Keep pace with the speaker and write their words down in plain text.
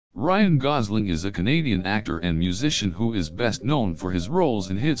Ryan Gosling is a Canadian actor and musician who is best known for his roles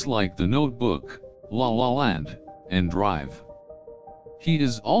in hits like The Notebook, La La Land, and Drive. He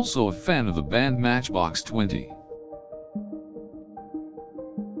is also a fan of the band Matchbox 20.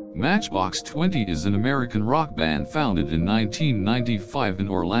 Matchbox 20 is an American rock band founded in 1995 in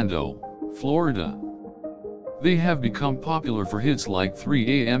Orlando, Florida. They have become popular for hits like 3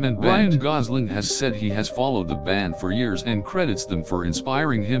 AM and Ryan Gosling has said he has followed the band for years and credits them for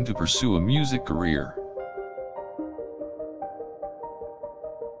inspiring him to pursue a music career.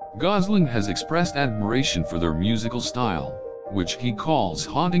 Gosling has expressed admiration for their musical style, which he calls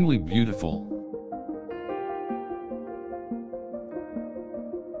hauntingly beautiful.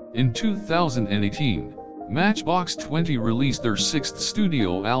 In 2018, Matchbox 20 released their sixth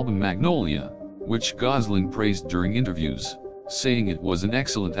studio album Magnolia, which Gosling praised during interviews, saying it was an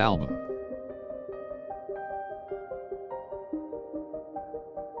excellent album.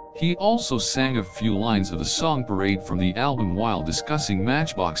 He also sang a few lines of the song Parade from the album while discussing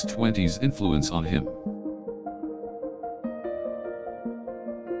Matchbox 20's influence on him.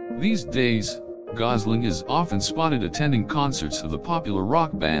 These days, Gosling is often spotted attending concerts of the popular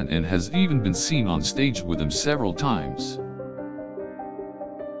rock band and has even been seen on stage with them several times.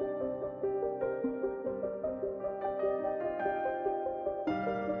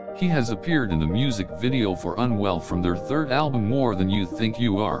 He has appeared in the music video for Unwell from their third album More Than You Think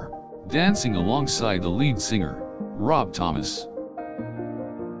You Are, dancing alongside the lead singer, Rob Thomas.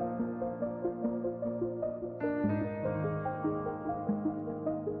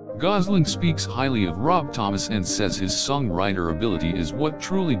 Gosling speaks highly of Rob Thomas and says his songwriter ability is what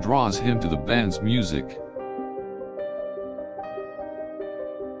truly draws him to the band's music.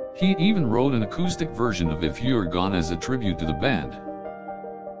 He even wrote an acoustic version of If You're Gone as a tribute to the band.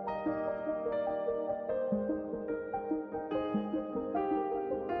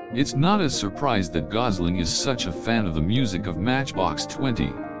 It's not a surprise that Gosling is such a fan of the music of Matchbox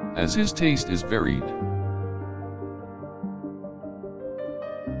 20, as his taste is varied.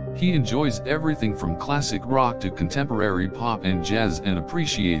 He enjoys everything from classic rock to contemporary pop and jazz and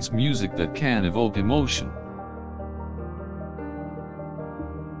appreciates music that can evoke emotion.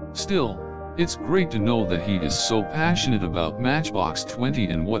 Still, it's great to know that he is so passionate about Matchbox 20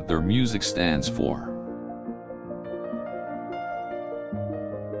 and what their music stands for.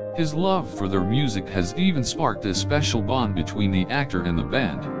 His love for their music has even sparked a special bond between the actor and the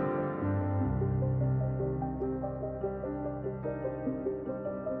band.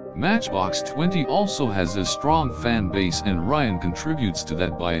 Matchbox 20 also has a strong fan base and Ryan contributes to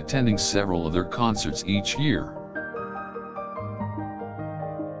that by attending several of their concerts each year.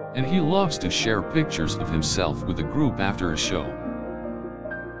 And he loves to share pictures of himself with the group after a show.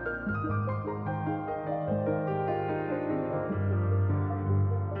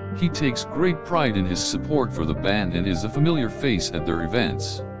 He takes great pride in his support for the band and is a familiar face at their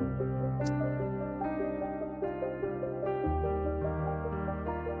events.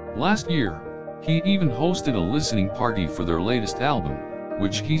 Last year, he even hosted a listening party for their latest album,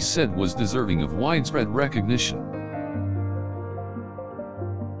 which he said was deserving of widespread recognition.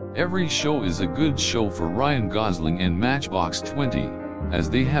 Every show is a good show for Ryan Gosling and Matchbox 20, as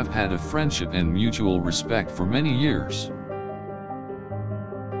they have had a friendship and mutual respect for many years.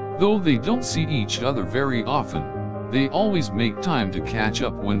 Though they don't see each other very often, they always make time to catch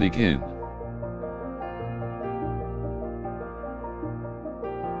up when they can.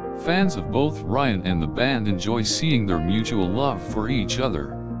 Fans of both Ryan and the band enjoy seeing their mutual love for each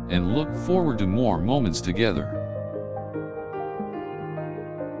other, and look forward to more moments together.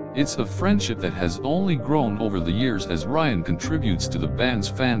 It's a friendship that has only grown over the years as Ryan contributes to the band's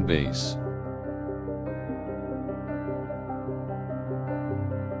fan base.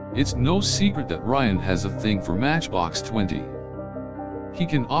 It's no secret that Ryan has a thing for Matchbox 20. He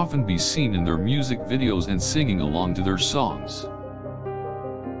can often be seen in their music videos and singing along to their songs.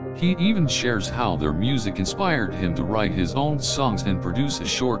 He even shares how their music inspired him to write his own songs and produce a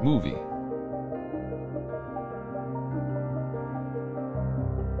short movie.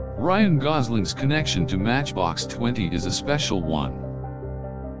 Ryan Gosling's connection to Matchbox 20 is a special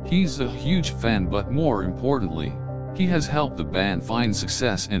one. He's a huge fan, but more importantly, he has helped the band find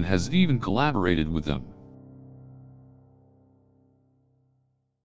success and has even collaborated with them.